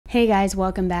Hey guys,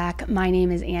 welcome back. My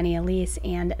name is Elise,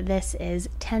 and this is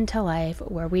 10 to Life,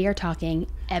 where we are talking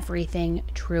everything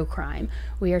true crime.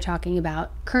 We are talking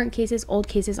about current cases, old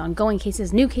cases, ongoing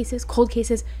cases, new cases, cold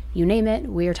cases, you name it,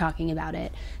 we are talking about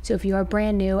it. So if you are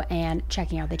brand new and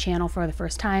checking out the channel for the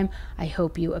first time, I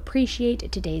hope you appreciate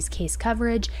today's case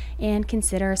coverage and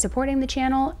consider supporting the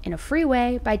channel in a free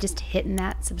way by just hitting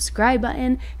that subscribe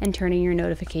button and turning your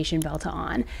notification bell to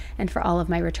on. And for all of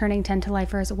my returning 10 to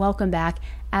Lifers, welcome back.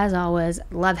 As always,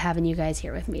 love having you guys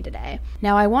here with me today.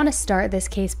 Now, I want to start this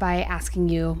case by asking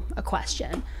you a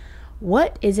question.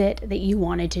 What is it that you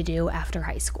wanted to do after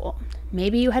high school?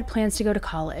 Maybe you had plans to go to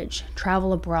college,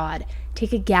 travel abroad,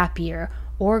 take a gap year,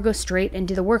 or go straight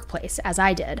into the workplace, as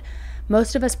I did.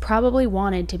 Most of us probably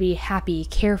wanted to be happy,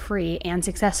 carefree, and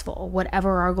successful,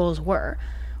 whatever our goals were.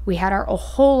 We had our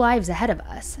whole lives ahead of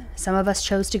us. Some of us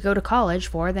chose to go to college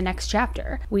for the next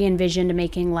chapter. We envisioned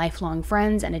making lifelong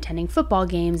friends and attending football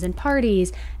games and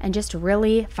parties and just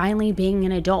really finally being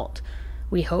an adult.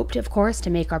 We hoped, of course,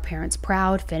 to make our parents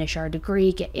proud, finish our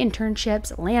degree, get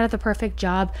internships, land at the perfect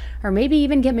job, or maybe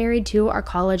even get married to our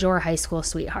college or high school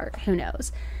sweetheart. Who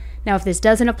knows? Now, if this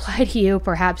doesn't apply to you,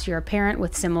 perhaps you're a parent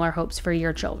with similar hopes for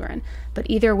your children. But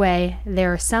either way,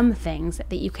 there are some things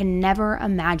that you can never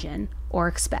imagine or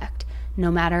expect,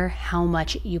 no matter how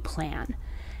much you plan.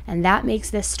 And that makes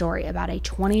this story about a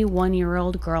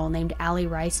 21-year-old girl named Allie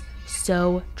Rice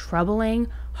so troubling,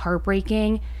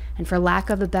 heartbreaking, and for lack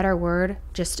of a better word,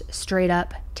 just straight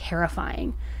up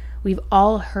terrifying. We've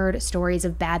all heard stories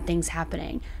of bad things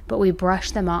happening, but we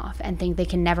brush them off and think they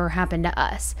can never happen to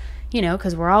us. You know,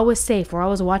 because we're always safe, we're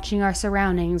always watching our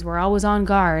surroundings, we're always on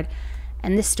guard,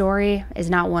 and this story is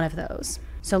not one of those.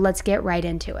 So let's get right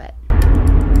into it.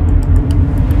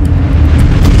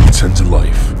 10 to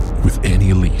Life with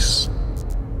Elise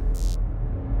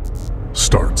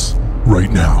starts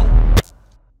right now.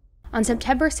 On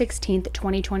September 16th,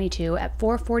 2022, at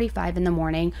 4:45 in the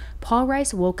morning, Paul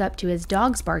Rice woke up to his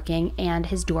dogs barking and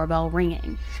his doorbell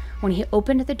ringing. When he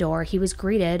opened the door, he was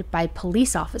greeted by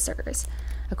police officers.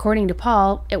 According to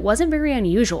Paul, it wasn't very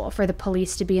unusual for the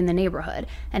police to be in the neighborhood,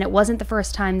 and it wasn't the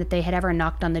first time that they had ever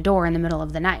knocked on the door in the middle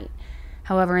of the night.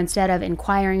 However, instead of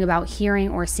inquiring about hearing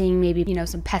or seeing maybe,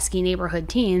 some pesky neighborhood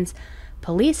teens,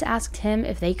 police asked him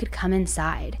if they could come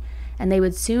inside, and they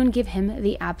would soon give him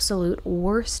the absolute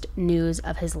worst news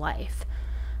of his life.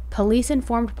 Police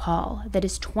informed Paul that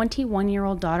his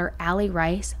 21-year-old daughter, Allie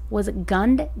Rice, was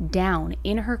gunned down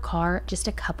in her car just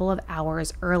a couple of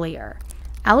hours earlier.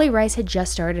 Allie Rice had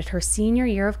just started her senior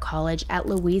year of college at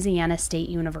Louisiana State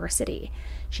University.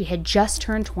 She had just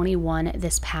turned 21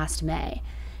 this past May.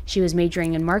 She was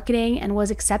majoring in marketing and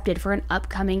was accepted for an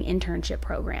upcoming internship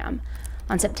program.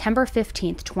 On September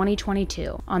 15th,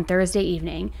 2022, on Thursday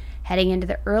evening, heading into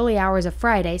the early hours of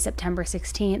Friday, September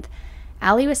 16th,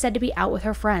 Allie was said to be out with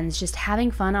her friends, just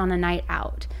having fun on a night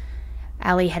out.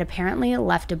 Allie had apparently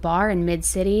left a bar in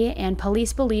Mid-City, and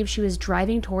police believe she was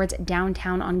driving towards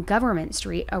downtown on Government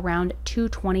Street around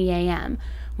 2:20 a.m.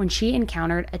 when she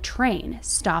encountered a train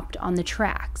stopped on the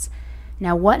tracks.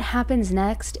 Now, what happens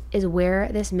next is where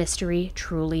this mystery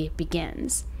truly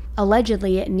begins.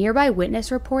 Allegedly, nearby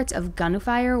witness reports of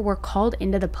gunfire were called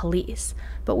into the police,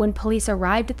 but when police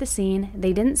arrived at the scene,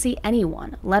 they didn't see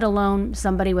anyone, let alone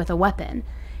somebody with a weapon.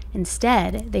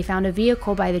 Instead, they found a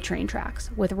vehicle by the train tracks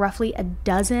with roughly a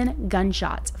dozen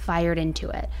gunshots fired into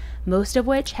it, most of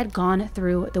which had gone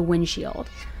through the windshield.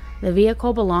 The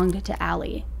vehicle belonged to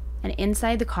Allie, and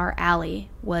inside the car, Allie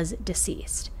was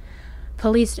deceased.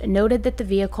 Police noted that the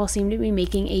vehicle seemed to be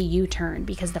making a U-turn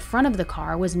because the front of the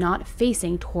car was not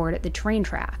facing toward the train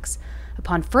tracks.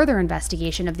 Upon further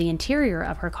investigation of the interior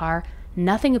of her car,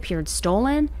 nothing appeared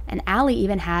stolen, and Allie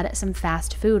even had some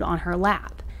fast food on her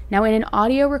lap. Now, in an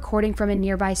audio recording from a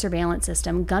nearby surveillance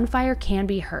system, gunfire can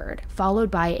be heard,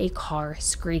 followed by a car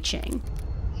screeching.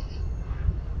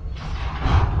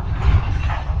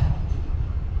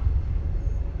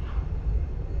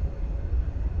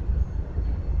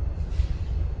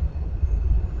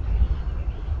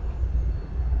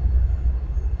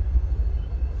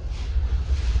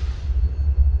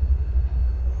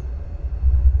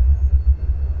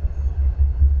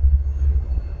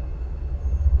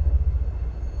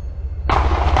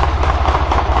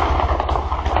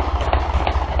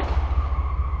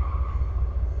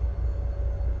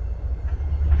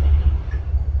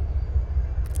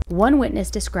 One witness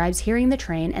describes hearing the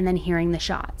train and then hearing the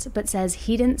shots, but says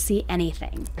he didn't see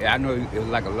anything. Yeah, I know it was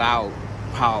like a loud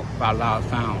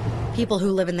sound. People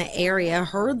who live in the area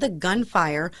heard the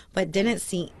gunfire but didn't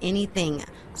see anything.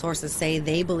 Sources say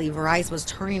they believe Rice was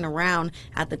turning around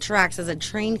at the tracks as a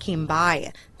train came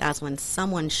by. That's when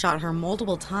someone shot her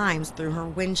multiple times through her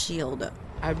windshield.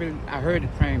 I heard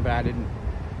the train, but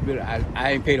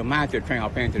I ain't paid a mind to the train. I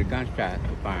was paying to the gunshot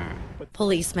fire.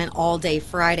 Police spent all day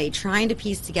Friday trying to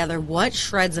piece together what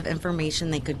shreds of information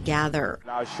they could gather.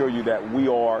 I assure you that we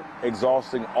are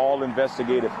exhausting all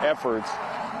investigative efforts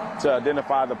to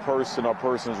identify the person or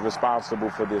persons responsible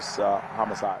for this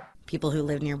homicide. People who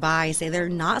live nearby say they're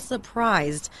not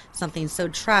surprised something so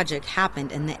tragic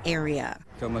happened in the area.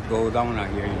 So much goes on out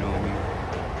here, you know what I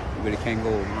mean? You really can't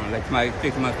go like somebody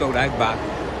 6 months old icebox.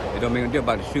 It don't make no difference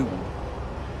about the shooting.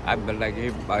 I've been like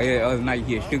every other night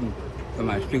here shooting,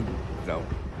 somebody shooting. So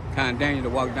kind of dangerous to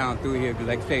walk down through here because,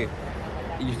 like I say,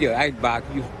 you see an icebox,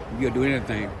 you'll do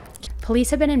anything.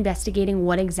 Police have been investigating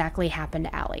what exactly happened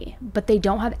to Allie, but they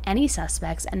don't have any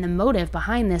suspects, and the motive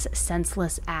behind this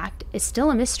senseless act is still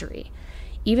a mystery.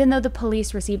 Even though the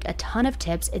police received a ton of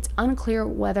tips, it's unclear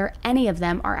whether any of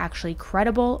them are actually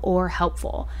credible or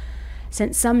helpful.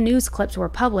 Since some news clips were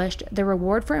published, the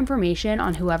reward for information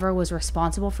on whoever was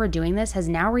responsible for doing this has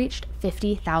now reached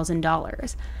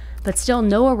 $50,000. But still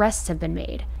no arrests have been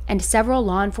made, and several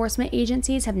law enforcement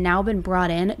agencies have now been brought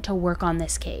in to work on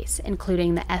this case,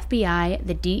 including the FBI,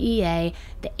 the DEA,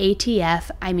 the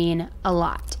ATF, I mean, a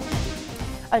lot.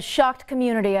 A shocked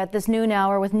community at this noon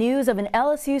hour with news of an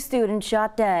LSU student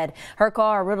shot dead. Her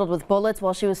car riddled with bullets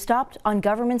while she was stopped on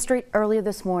Government Street earlier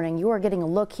this morning. You are getting a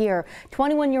look here.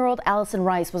 21-year-old Allison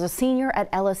Rice was a senior at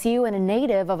LSU and a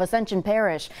native of Ascension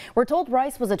Parish. We're told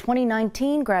Rice was a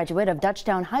 2019 graduate of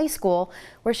Dutchtown High School,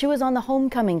 where she was on the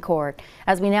homecoming court.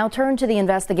 As we now turn to the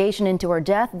investigation into her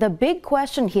death, the big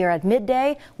question here at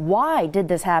midday, why did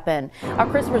this happen? Our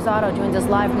Chris Rosado joins us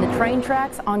live from the train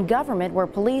tracks on Government, where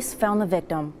police found the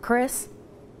victim. Chris?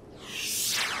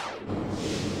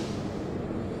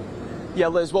 Yeah,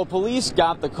 Liz, well, police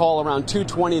got the call around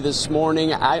 2:20 this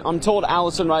morning. I'm told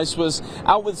Allison Rice was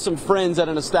out with some friends at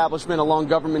an establishment along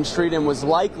Government Street and was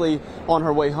likely on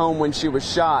her way home when she was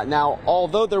shot. Now,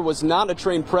 although there was not a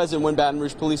train present when Baton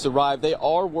Rouge police arrived, they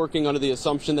are working under the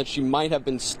assumption that she might have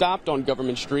been stopped on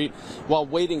Government Street while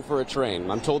waiting for a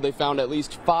train. I'm told they found at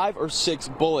least 5 or 6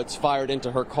 bullets fired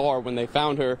into her car when they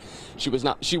found her. She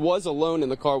was alone in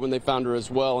the car when they found her as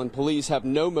well, and police have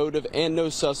no motive and no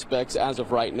suspects as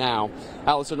of right now.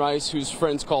 Allison Rice, whose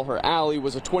friends call her Allie,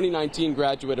 was a 2019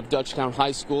 graduate of Dutchtown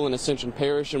High School in Ascension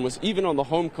Parish and was even on the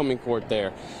homecoming court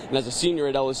there. And as a senior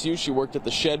at LSU, she worked at the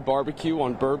Shed Barbecue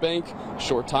on Burbank. A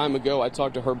short time ago, I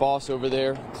talked to her boss over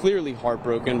there, clearly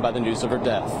heartbroken by the news of her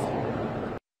death.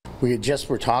 We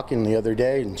were talking the other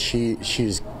day, and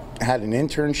she's had an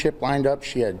internship lined up.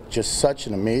 She had just such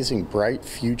an amazing, bright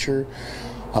future.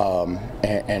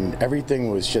 And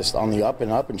everything was just on the up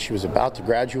and up, and she was about to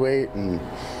graduate, and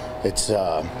it's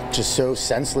just so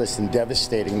senseless and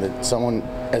devastating that someone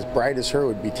as bright as her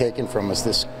would be taken from us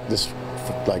this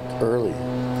like early.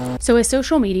 So as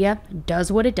social media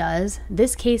does what it does,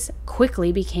 this case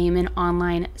quickly became an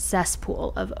online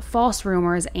cesspool of false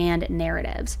rumors and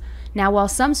narratives. Now, while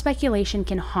some speculation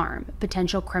can harm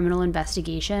potential criminal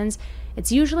investigations,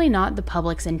 it's usually not the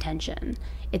public's intention.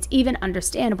 It's even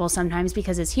understandable sometimes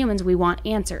because as humans we want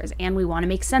answers and we want to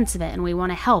make sense of it and we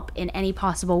want to help in any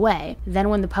possible way. Then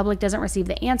when the public doesn't receive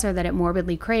the answer that it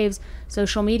morbidly craves,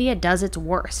 social media does its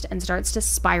worst and starts to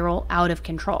spiral out of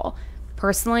control.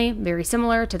 Personally, very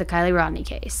similar to the Kylie Rodney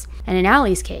case. And in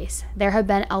Allie's case, there have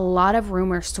been a lot of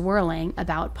rumors swirling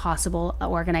about possible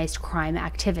organized crime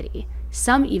activity,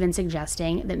 some even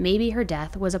suggesting that maybe her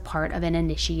death was a part of an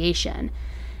initiation.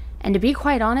 And to be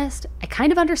quite honest, I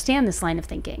kind of understand this line of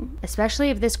thinking,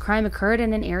 especially if this crime occurred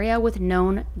in an area with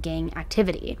known gang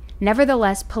activity.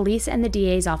 Nevertheless, police and the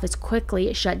DA's office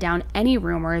quickly shut down any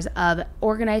rumors of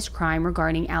organized crime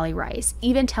regarding Allie Rice,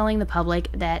 even telling the public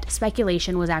that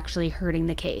speculation was actually hurting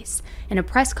the case. In a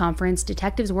press conference,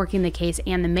 detectives working the case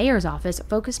and the mayor's office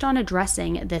focused on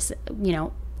addressing this,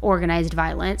 organized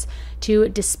violence to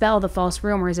dispel the false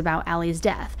rumors about Allie's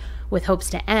death, with hopes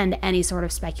to end any sort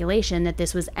of speculation that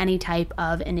this was any type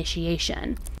of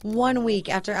initiation. 1 week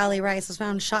after Allie Rice was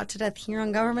found shot to death here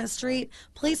on Government Street,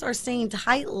 police are staying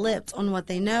tight-lipped on what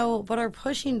they know, but are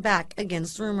pushing back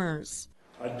against rumors.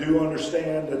 I do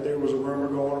understand that there was a rumor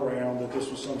going around that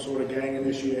this was some sort of gang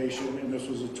initiation and this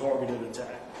was a targeted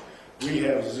attack. We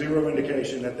have zero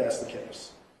indication that that's the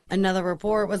case. Another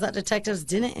report was that detectives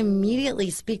didn't immediately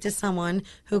speak to someone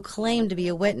who claimed to be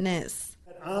a witness.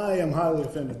 I am highly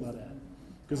offended by that,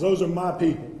 because those are my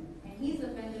people. And he's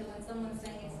offended when someone's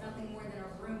saying it's nothing more than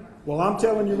a rumor. Well, I'm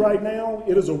telling you right now,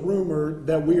 it is a rumor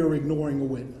that we are ignoring a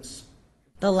witness.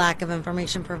 The lack of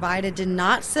information provided did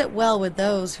not sit well with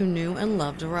those who knew and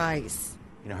loved Rice.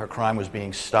 Her crime was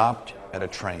being stopped at a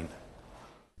train.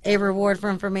 A reward for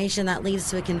information that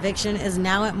leads to a conviction is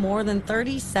now at more than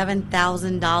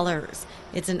 $37,000.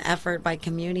 It's an effort by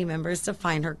community members to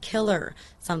find her killer,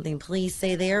 something police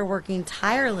say they are working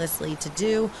tirelessly to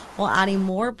do while adding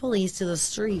more police to the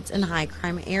streets in high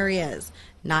crime areas.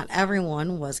 Not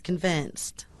everyone was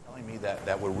convinced. Telling me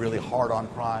that we're really hard on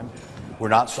crime, we're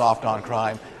not soft on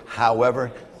crime.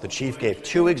 However, the chief gave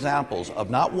 2 examples of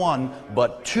not 1,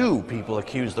 but 2 people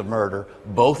accused of murder,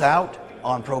 both out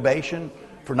on probation.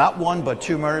 For not 1 but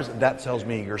 2 murders, that tells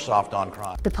me you're soft on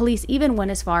crime. The police even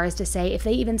went as far as to say if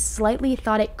they even slightly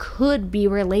thought it could be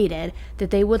related,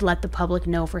 that they would let the public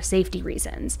know for safety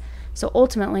reasons. So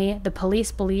ultimately, the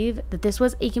police believe that this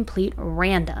was a complete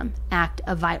random act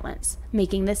of violence,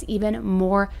 making this even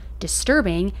more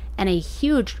disturbing and a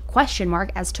huge question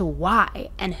mark as to why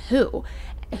and who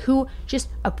just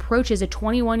approaches a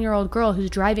 21-year-old girl who's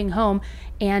driving home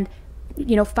and,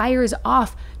 fires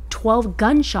off 12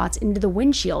 gunshots into the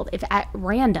windshield if at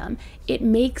random. It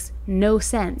makes no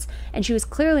sense. And she was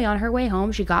clearly on her way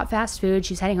home. She got fast food.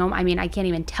 She's heading home. I mean, I can't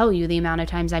even tell you the amount of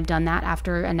times I've done that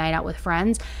after a night out with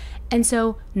friends. And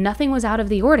so nothing was out of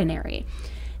the ordinary.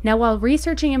 Now, while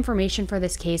researching information for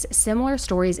this case, similar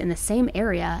stories in the same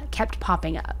area kept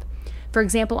popping up. For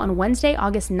example, on Wednesday,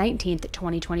 August 19th,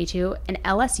 2022, an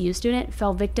LSU student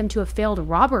fell victim to a failed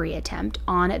robbery attempt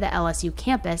on the LSU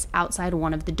campus outside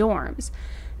one of the dorms.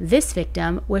 This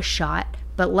victim was shot,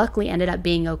 but luckily ended up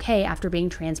being okay after being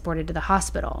transported to the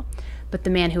hospital. But the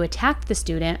man who attacked the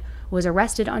student was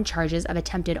arrested on charges of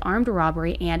attempted armed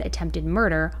robbery and attempted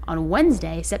murder on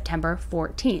Wednesday, September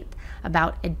 14th,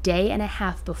 about a day and a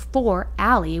half before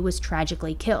Allie was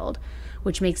tragically killed,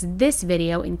 which makes this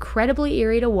video incredibly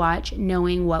eerie to watch,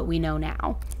 knowing what we know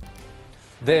now.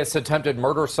 This attempted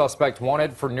murder suspect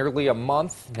wanted for nearly a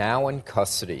month, now in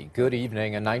custody. Good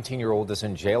evening. A 19-year-old is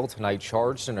in jail tonight,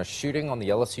 charged in a shooting on the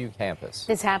LSU campus.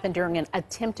 This happened during an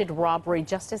attempted robbery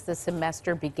just as the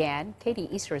semester began. Katie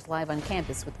Easter is live on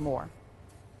campus with more.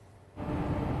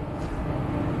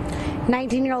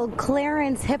 19-year-old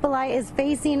Clarence Hippolyte is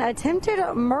facing attempted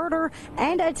murder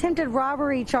and attempted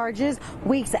robbery charges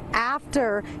weeks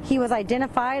after he was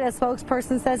identified. A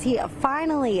spokesperson says he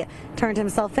finally turned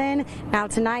himself in. Now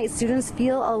tonight, students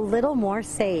feel a little more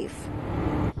safe.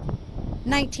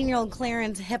 19-year-old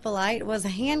Clarence Hippolyte was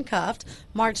handcuffed,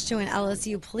 marched to an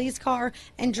LSU police car,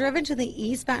 and driven to the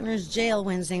East Baton Rouge jail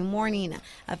Wednesday morning.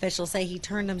 Officials say he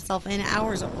turned himself in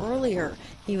hours earlier.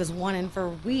 He was wanted for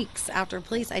weeks after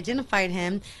police identified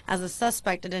him as a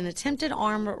suspect in an attempted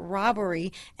armed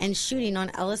robbery and shooting on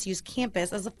LSU's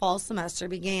campus as the fall semester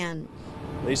began.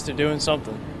 At least they're doing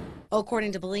something.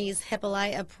 According to police,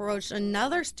 Hippolyte approached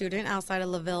another student outside of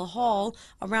LaVille Hall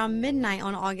around midnight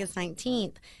on August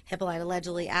 19th. Hippolyte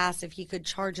allegedly asked if he could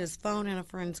charge his phone in a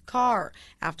friend's car.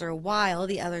 After a while,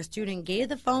 the other student gave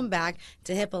the phone back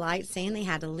to Hippolyte, saying they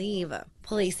had to leave.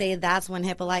 Police say that's when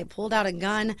Hippolyte pulled out a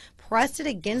gun, pressed it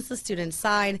against the student's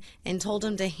side, and told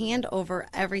him to hand over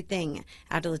everything.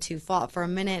 After the two fought for a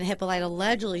minute, Hippolyte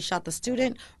allegedly shot the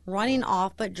student, running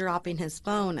off but dropping his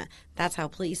phone. That's how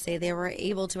police say they were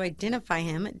able to identify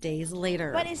him days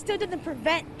later. But it still doesn't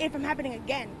prevent it from happening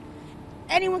again.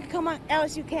 Anyone can come on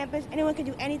LSU campus, anyone can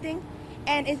do anything,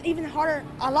 and it's even harder.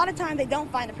 A lot of times they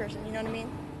don't find the person, you know what I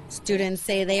mean? Students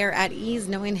say they are at ease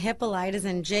knowing Hippolyte is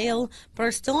in jail, but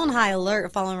are still on high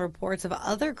alert following reports of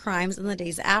other crimes in the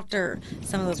days after.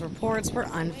 Some of those reports were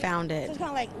unfounded. So it's kind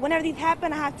of like whenever these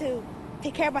happen, I have to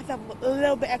take care of myself a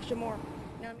little bit extra more.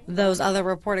 Those other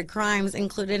reported crimes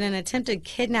included an attempted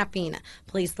kidnapping.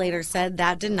 Police later said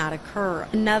that did not occur.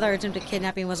 Another attempted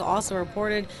kidnapping was also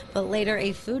reported, but later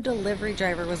a food delivery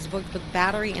driver was booked with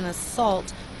battery and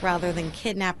assault rather than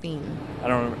kidnapping. I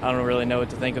don't really know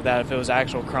what to think of that, if it was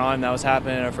actual crime that was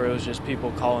happening or if it was just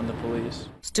people calling the police.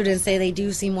 Students say they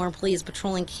do see more police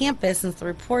patrolling campus since the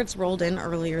reports rolled in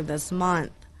earlier this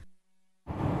month.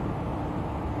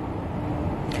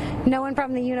 No one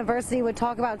from the university would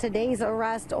talk about today's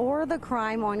arrest or the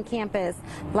crime on campus.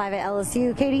 Live at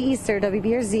LSU, Katie Easter,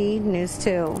 WBRZ News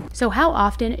 2. So how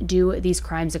often do these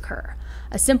crimes occur?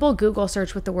 A simple Google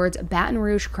search with the words Baton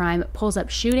Rouge crime pulls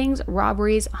up shootings,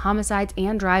 robberies, homicides,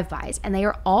 and drive-bys, and they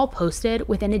are all posted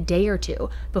within a day or two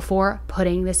before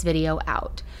putting this video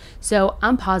out. So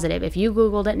I'm positive if you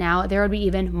Googled it now, there would be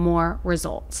even more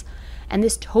results. And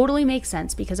this totally makes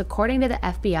sense because according to the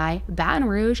FBI, Baton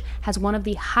Rouge has one of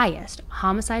the highest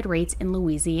homicide rates in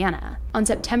Louisiana. On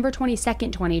September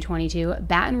 22nd, 2022,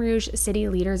 Baton Rouge city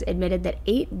leaders admitted that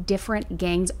 8 different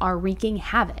gangs are wreaking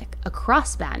havoc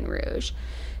across Baton Rouge.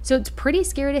 So it's pretty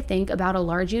scary to think about a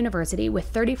large university with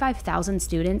 35,000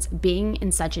 students being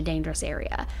in such a dangerous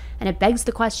area. And it begs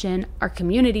the question, are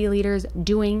community leaders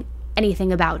doing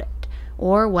anything about it?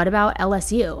 Or what about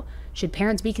LSU? Should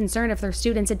parents be concerned if their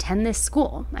students attend this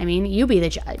school? I mean, you be the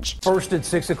judge. First at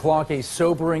 6 o'clock, a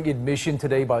sobering admission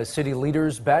today by city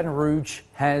leaders. Baton Rouge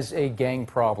has a gang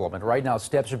problem, and right now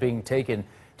steps are being taken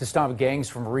to stop gangs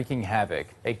from wreaking havoc.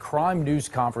 A crime news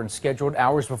conference scheduled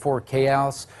hours before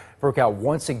chaos broke out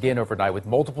once again overnight with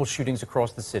multiple shootings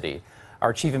across the city.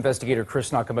 Our chief investigator,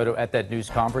 Chris Nakamoto, at that news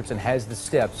conference and has the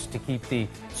steps to keep the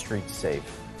streets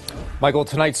safe. Michael,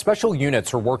 tonight special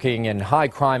units are working in high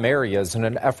crime areas in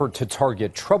an effort to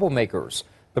target troublemakers.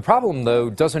 The problem, though,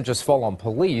 doesn't just fall on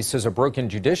police as a broken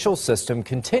judicial system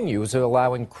continues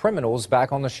allowing criminals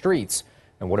back on the streets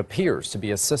and what appears to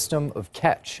be a system of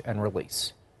catch and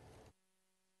release.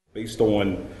 Based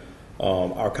on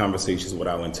our conversations with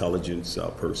our intelligence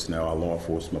personnel, our law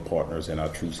enforcement partners, and our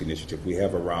Truth Initiative, we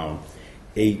have around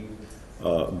 8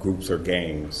 groups or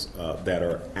gangs that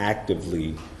are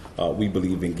actively, we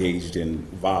believe, engaged in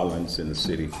violence in the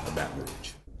city of Baton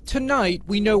Rouge. Tonight,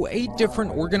 we know 8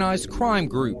 different organized crime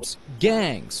groups,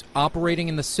 gangs, operating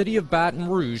in the city of Baton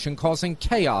Rouge and causing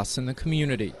chaos in the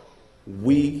community.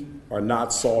 We are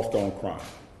not soft on crime.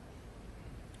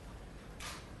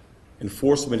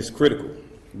 Enforcement is critical.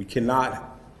 We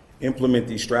cannot implement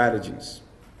these strategies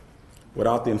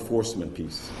without the enforcement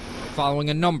piece. Following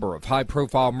a number of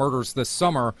high-profile murders this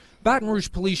summer, Baton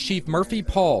Rouge Police Chief Murphy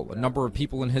Paul, a number of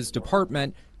people in his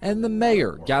department, and the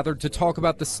mayor gathered to talk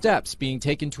about the steps being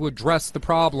taken to address the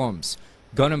problems.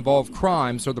 Gun-involved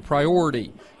crimes are the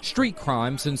priority. Street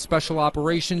crimes and special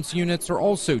operations units are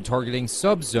also targeting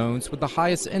subzones with the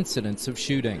highest incidence of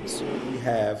shootings. We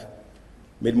have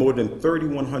made more than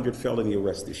 3,100 felony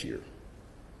arrests this year,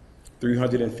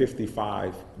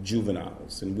 355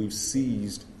 juveniles, and we've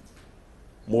seized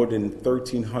more than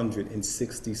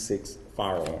 1,366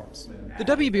 firearms. The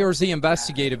WBRZ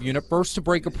investigative unit burst to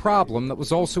break a problem that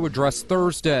was also addressed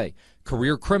Thursday.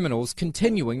 Career criminals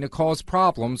continuing to cause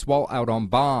problems while out on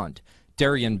bond.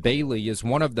 Darian Bailey is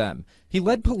one of them. He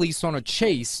led police on a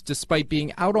chase despite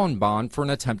being out on bond for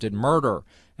an attempted murder,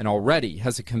 and already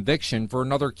has a conviction for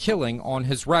another killing on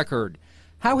his record.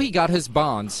 How he got his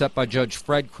bond set by Judge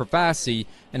Fred Crafassi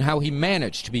and how he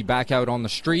managed to be back out on the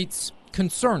streets,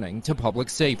 concerning to public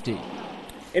safety.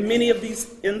 In many of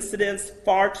these incidents,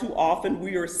 far too often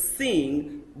we are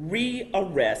seeing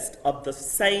re-arrest of the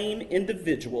same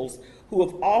individuals who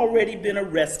have already been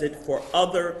arrested for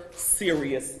other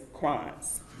serious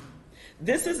crimes.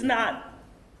 This is not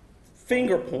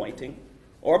finger pointing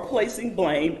or placing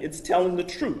blame, it's telling the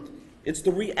truth. It's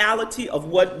the reality of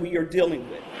what we are dealing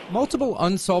with. Multiple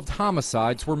unsolved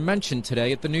homicides were mentioned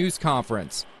today at the news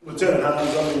conference. Lieutenant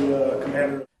Hines, I'm the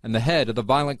commander. And the head of the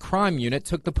violent crime unit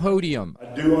took the podium. I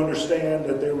do understand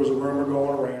that there was a rumor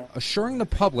going around, assuring the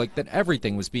public that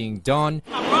everything was being done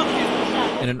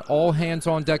in an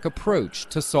all-hands-on-deck approach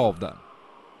to solve them.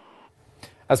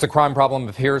 As the crime problem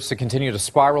appears to continue to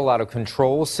spiral out of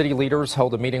control, city leaders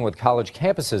held a meeting with college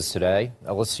campuses today,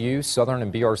 LSU, Southern,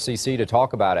 and BRCC to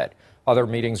talk about it. Other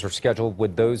meetings are scheduled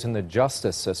with those in the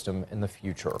justice system in the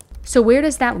future. So where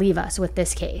does that leave us with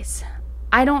this case?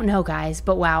 I don't know, guys,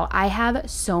 but wow, I have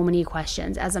so many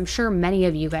questions, as I'm sure many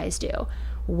of you guys do.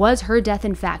 Was her death,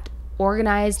 in fact,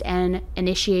 organized and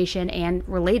initiation and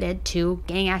related to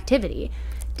gang activity?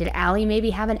 Did Allie maybe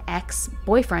have an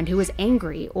ex-boyfriend who was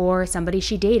angry, or somebody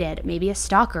she dated, maybe a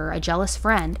stalker, a jealous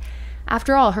friend?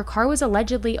 After all, her car was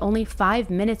allegedly only 5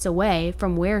 minutes away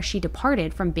from where she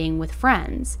departed from being with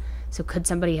friends. So could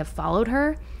somebody have followed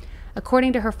her?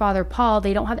 According to her father, Paul,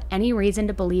 they don't have any reason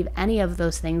to believe any of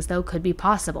those things, though, could be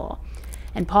possible.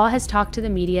 And Paul has talked to the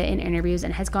media in interviews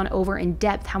and has gone over in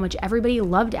depth how much everybody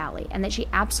loved Allie and that she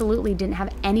absolutely didn't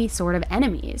have any sort of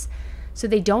enemies. So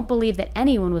they don't believe that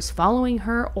anyone was following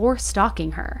her or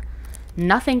stalking her.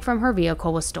 Nothing from her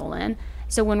vehicle was stolen.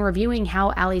 So when reviewing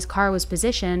how Allie's car was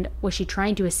positioned, was she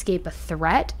trying to escape a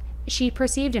threat she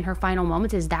perceived in her final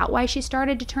moments? Is that why she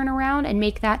started to turn around and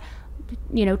make that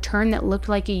turn that looked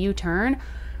like a U-turn?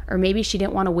 Or maybe she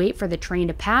didn't want to wait for the train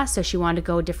to pass, so she wanted to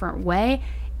go a different way.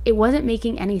 It wasn't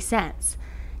making any sense.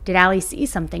 Did Allie see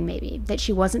something maybe that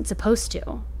she wasn't supposed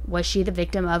to? Was she the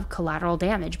victim of collateral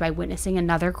damage by witnessing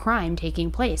another crime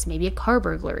taking place, maybe a car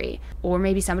burglary, or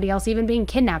maybe somebody else even being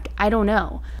kidnapped? I don't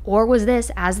know. Or was this,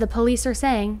 as the police are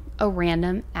saying, a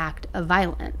random act of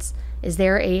violence? Is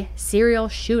there a serial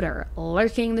shooter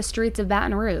lurking the streets of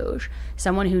Baton Rouge?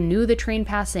 Someone who knew the train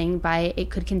passing by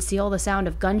it could conceal the sound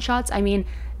of gunshots? I mean,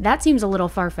 that seems a little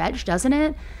far-fetched, doesn't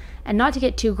it? And not to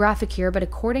get too graphic here, but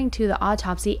according to the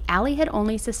autopsy, Allie had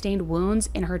only sustained wounds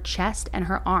in her chest and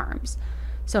her arms.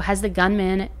 So has the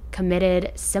gunman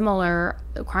committed similar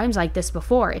crimes like this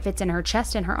before? If it's in her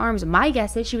chest and her arms, my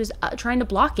guess is she was trying to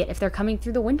block it if they're coming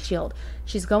through the windshield.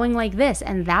 She's going like this,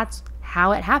 and that's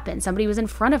how it happened. Somebody was in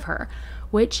front of her,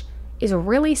 which is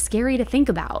really scary to think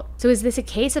about. So is this a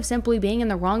case of simply being in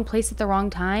the wrong place at the wrong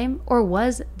time, or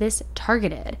was this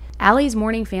targeted? Allie's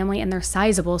mourning family and their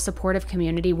sizable supportive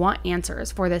community want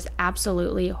answers for this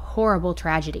absolutely horrible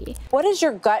tragedy. What does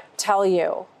your gut tell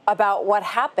you about what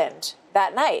happened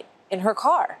that night in her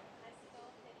car?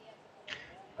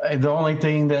 The only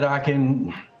thing that I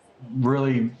can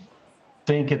really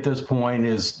think at this point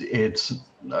is it's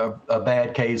a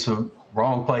bad case of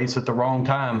wrong place at the wrong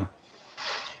time.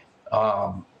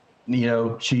 You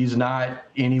know, she's not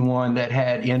anyone that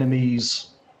had enemies.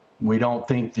 We don't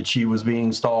think that she was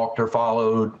being stalked or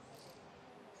followed.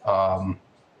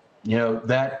 You know,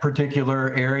 that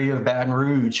particular area of Baton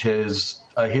Rouge has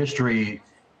a history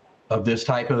of this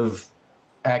type of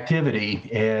activity,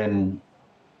 and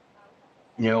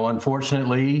you know,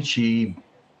 unfortunately, she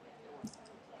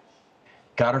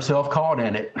got herself caught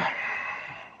in it.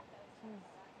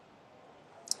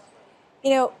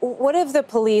 You know, what have the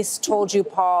police told you,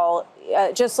 Paul?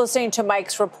 Just listening to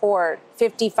Mike's report,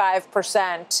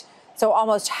 55%, so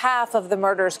almost half of the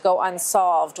murders go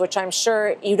unsolved, which I'm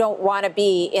sure you don't want to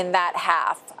be in that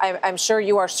half. I'm sure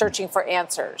you are searching for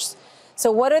answers.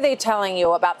 So what are they telling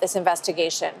you about this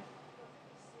investigation?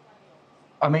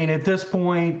 I mean, at this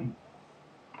point,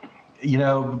 you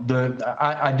know,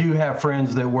 I do have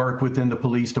friends that work within the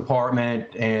police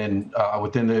department and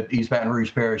within the East Baton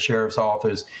Rouge Parish Sheriff's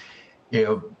Office. You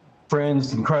know,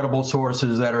 friends, incredible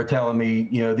sources that are telling me,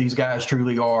 you know, these guys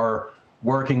truly are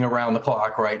working around the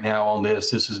clock right now on this.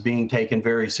 This is being taken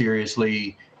very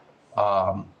seriously.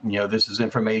 You know, this is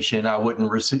information I wouldn't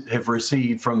have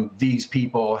received from these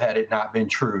people had it not been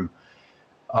true.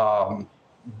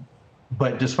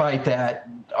 But despite that,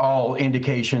 all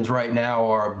indications right now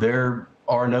are there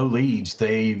are no leads.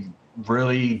 They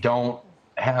really don't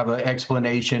have an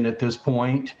explanation at this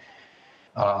point.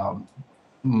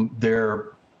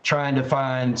 They're trying to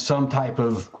find some type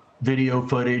of video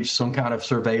footage, some kind of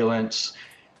surveillance.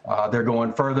 They're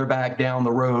going further back down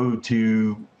the road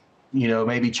to, you know,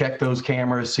 maybe check those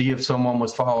cameras, see if someone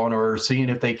was following her, seeing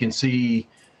if they can see,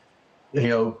 you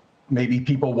know, maybe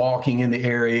people walking in the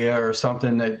area or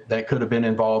something that could have been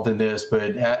involved in this.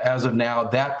 But as of now,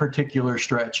 that particular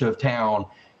stretch of town,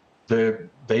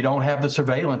 they don't have the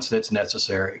surveillance that's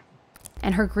necessary.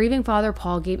 And her grieving father,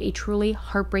 Paul, gave a truly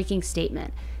heartbreaking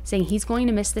statement, saying he's going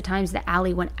to miss the times that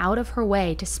Allie went out of her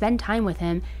way to spend time with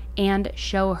him and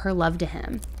show her love to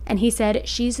him. And he said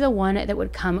she's the one that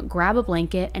would come grab a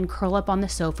blanket and curl up on the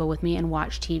sofa with me and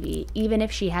watch TV, even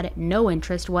if she had no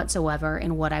interest whatsoever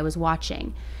in what I was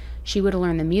watching. She would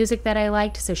learn the music that I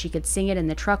liked so she could sing it in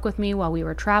the truck with me while we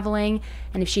were traveling,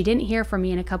 and if she didn't hear from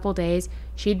me in a couple days,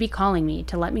 she'd be calling me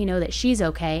to let me know that she's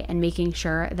okay and making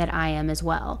sure that I am as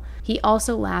well. He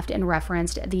also laughed and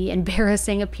referenced the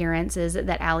embarrassing appearances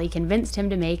that Allie convinced him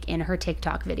to make in her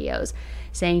TikTok videos,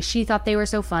 saying she thought they were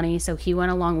so funny, so he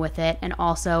went along with it, and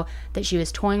also that she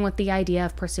was toying with the idea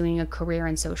of pursuing a career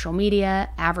in social media,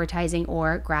 advertising,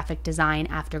 or graphic design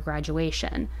after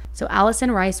graduation. So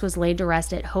Allison Rice was laid to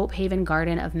rest at Hope Haven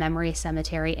Garden of Memory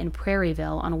Cemetery in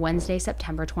Prairieville on Wednesday,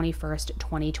 September 21st,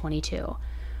 2022.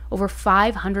 Over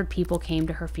 500 people came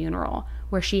to her funeral,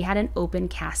 where she had an open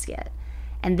casket.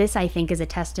 And this, I think, is a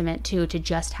testament, too, to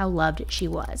just how loved she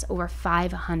was. Over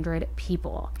 500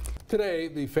 people. Today,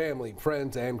 the family,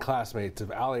 friends, and classmates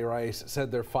of Allie Rice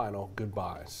said their final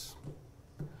goodbyes.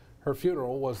 Her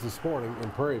funeral was this morning in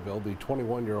Prairieville. The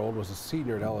 21-year-old was a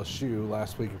senior at LSU.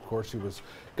 Last week, of course, she was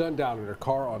gunned down in her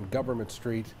car on Government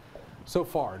Street. So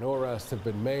far, no arrests have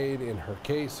been made in her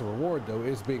case. A reward, though,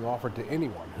 is being offered to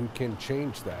anyone who can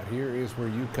change that. Here is where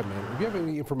you come in. If you have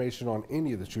any information on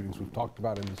any of the shootings we've talked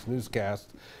about in this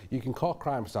newscast, you can call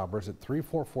Crime Stoppers at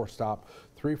 344-STOP,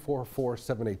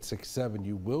 344-7867.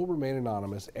 You will remain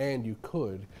anonymous, and you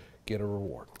could get a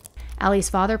reward. Allie's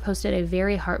father posted a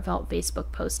very heartfelt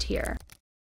Facebook post here.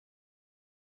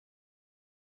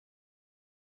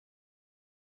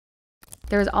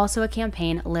 There is also a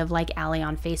campaign, Live Like Allie,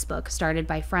 on Facebook, started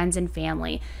by friends and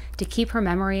family to keep her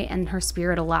memory and her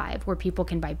spirit alive, where people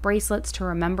can buy bracelets to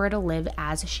remember to live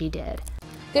as she did.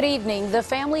 Good evening. The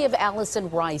family of Allison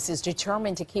Rice is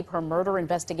determined to keep her murder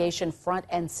investigation front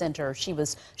and center. She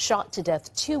was shot to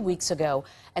death 2 weeks ago,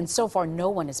 and so far no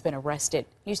one has been arrested.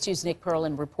 News 2's Nick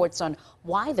Perlin reports on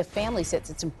why the family says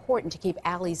it's important to keep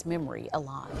Allie's memory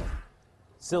alive.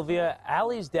 Sylvia,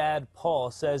 Allie's dad, Paul,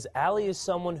 says Allie is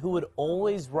someone who would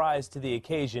always rise to the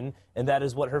occasion, and that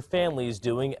is what her family is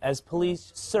doing as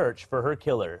police search for her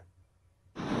killer.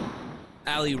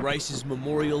 Allie Rice's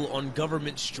memorial on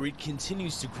Government Street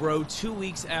continues to grow 2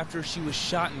 weeks after she was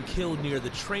shot and killed near the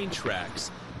train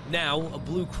tracks. Now, a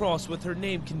blue cross with her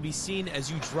name can be seen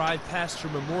as you drive past her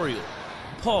memorial.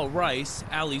 Paul Rice,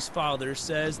 Allie's father,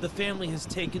 says the family has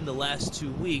taken the last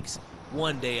 2 weeks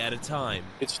one day at a time.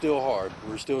 It's still hard.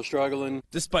 We're still struggling.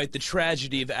 Despite the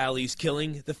tragedy of Allie's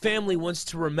killing, the family wants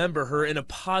to remember her in a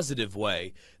positive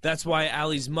way. That's why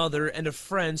Allie's mother and a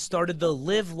friend started the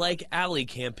Live Like Allie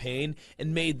campaign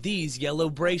and made these yellow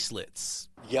bracelets.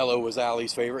 Yellow was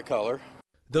Allie's favorite color.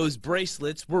 Those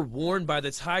bracelets were worn by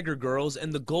the Tiger Girls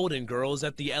and the Golden Girls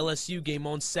at the LSU game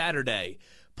on Saturday.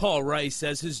 Paul Rice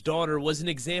says his daughter was an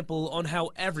example on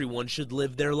how everyone should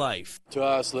live their life. To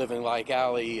us, living like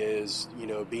Allie is,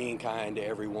 being kind to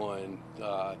everyone,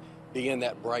 being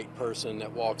that bright person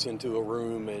that walks into a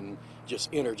room and just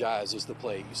energizes the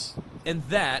place. And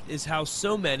that is how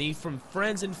so many, from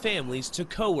friends and families to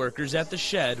co-workers at the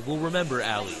shed, will remember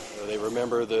Allie. They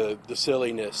remember the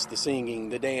silliness, the singing,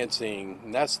 the dancing,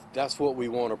 and that's what we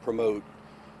want to promote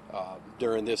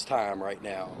during this time right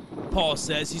now. Paul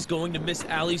says he's going to miss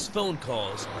Allie's phone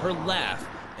calls, her laugh,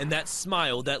 and that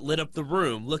smile that lit up the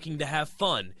room looking to have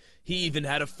fun. He even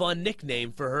had a fun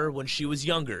nickname for her when she was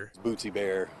younger. Bootsy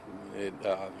Bear.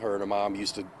 Her and her mom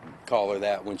used to call her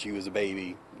that when she was a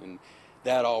baby, and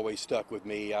that always stuck with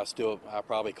me. I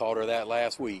probably called her that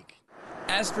last week.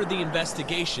 As for the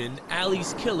investigation,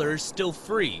 Allie's killer is still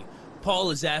free.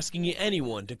 Paul is asking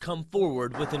anyone to come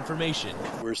forward with information.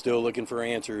 We're still looking for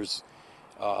answers.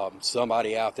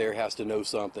 Somebody out there has to know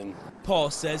something. Paul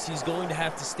says he's going to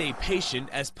have to stay patient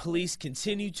as police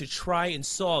continue to try and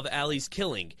solve Allie's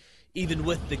killing. Even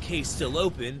with the case still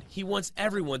open, he wants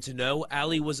everyone to know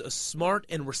Allie was a smart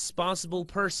and responsible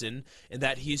person and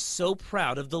that he is so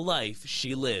proud of the life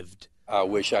she lived. I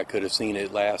wish I could have seen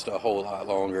it last a whole lot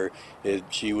longer.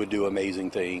 She would do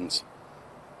amazing things.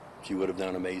 She would have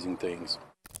done amazing things.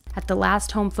 At the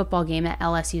last home football game at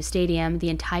LSU Stadium, the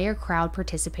entire crowd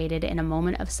participated in a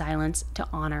moment of silence to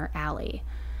honor Allie.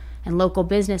 And local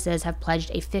businesses have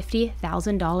pledged a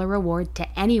 $50,000 reward to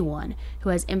anyone who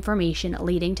has information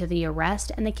leading to the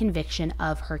arrest and the conviction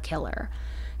of her killer.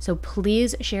 So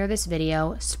please share this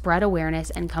video, spread awareness,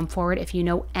 and come forward if you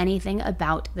know anything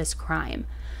about this crime.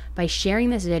 By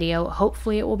sharing this video,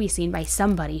 hopefully it will be seen by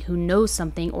somebody who knows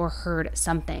something or heard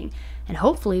something. And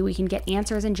hopefully we can get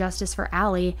answers and justice for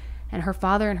Allie, and her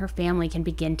father and her family can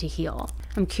begin to heal.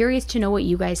 I'm curious to know what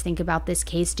you guys think about this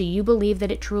case. Do you believe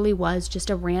that it truly was just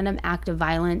a random act of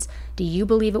violence? Do you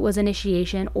believe it was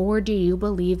initiation, or do you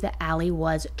believe that Allie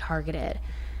was targeted?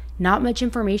 Not much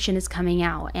information is coming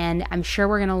out, and I'm sure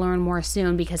we're going to learn more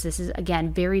soon because this is,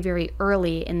 again, very, very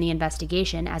early in the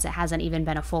investigation, as it hasn't even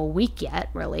been a full week yet,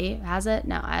 really. Has it?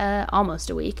 No, almost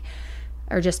a week,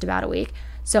 or just about a week.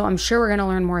 So I'm sure we're going to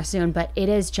learn more soon, but it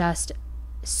is just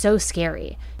so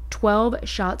scary. 12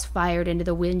 shots fired into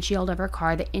the windshield of her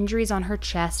car. The injuries on her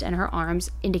chest and her arms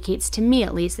indicates, to me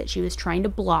at least, that she was trying to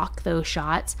block those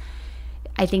shots.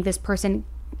 I think this person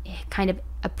kind of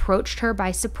approached her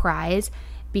by surprise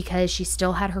because she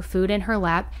still had her food in her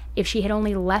lap. If she had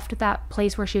only left that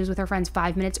place where she was with her friends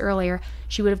 5 minutes earlier,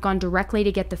 she would have gone directly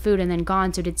to get the food and then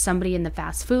gone. So did somebody in the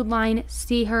fast food line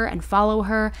see her and follow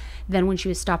her? Then when she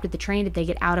was stopped at the train, did they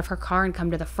get out of her car and come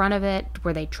to the front of it?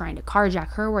 Were they trying to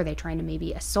carjack her? Were they trying to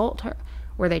maybe assault her?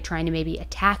 Were they trying to maybe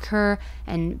attack her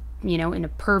and, in a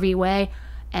pervy way?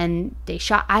 And they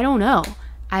shot. I don't know.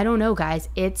 I don't know, guys.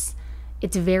 It's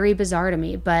very bizarre to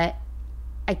me, but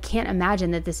I can't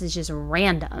imagine that this is just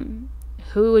random.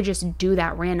 Who would just do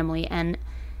that randomly? And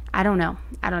I don't know.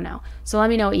 So let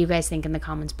me know what you guys think in the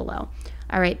comments below.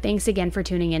 All right, thanks again for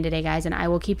tuning in today, guys, and I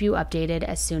will keep you updated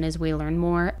as soon as we learn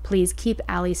more. Please keep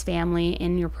Allie's family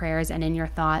in your prayers and in your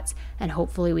thoughts, and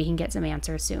hopefully we can get some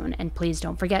answers soon. And please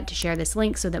don't forget to share this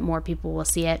link so that more people will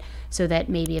see it, so that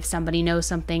maybe if somebody knows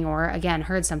something or, again,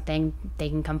 heard something, they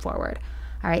can come forward.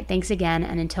 All right, thanks again,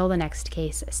 and until the next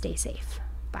case, stay safe.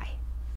 Bye.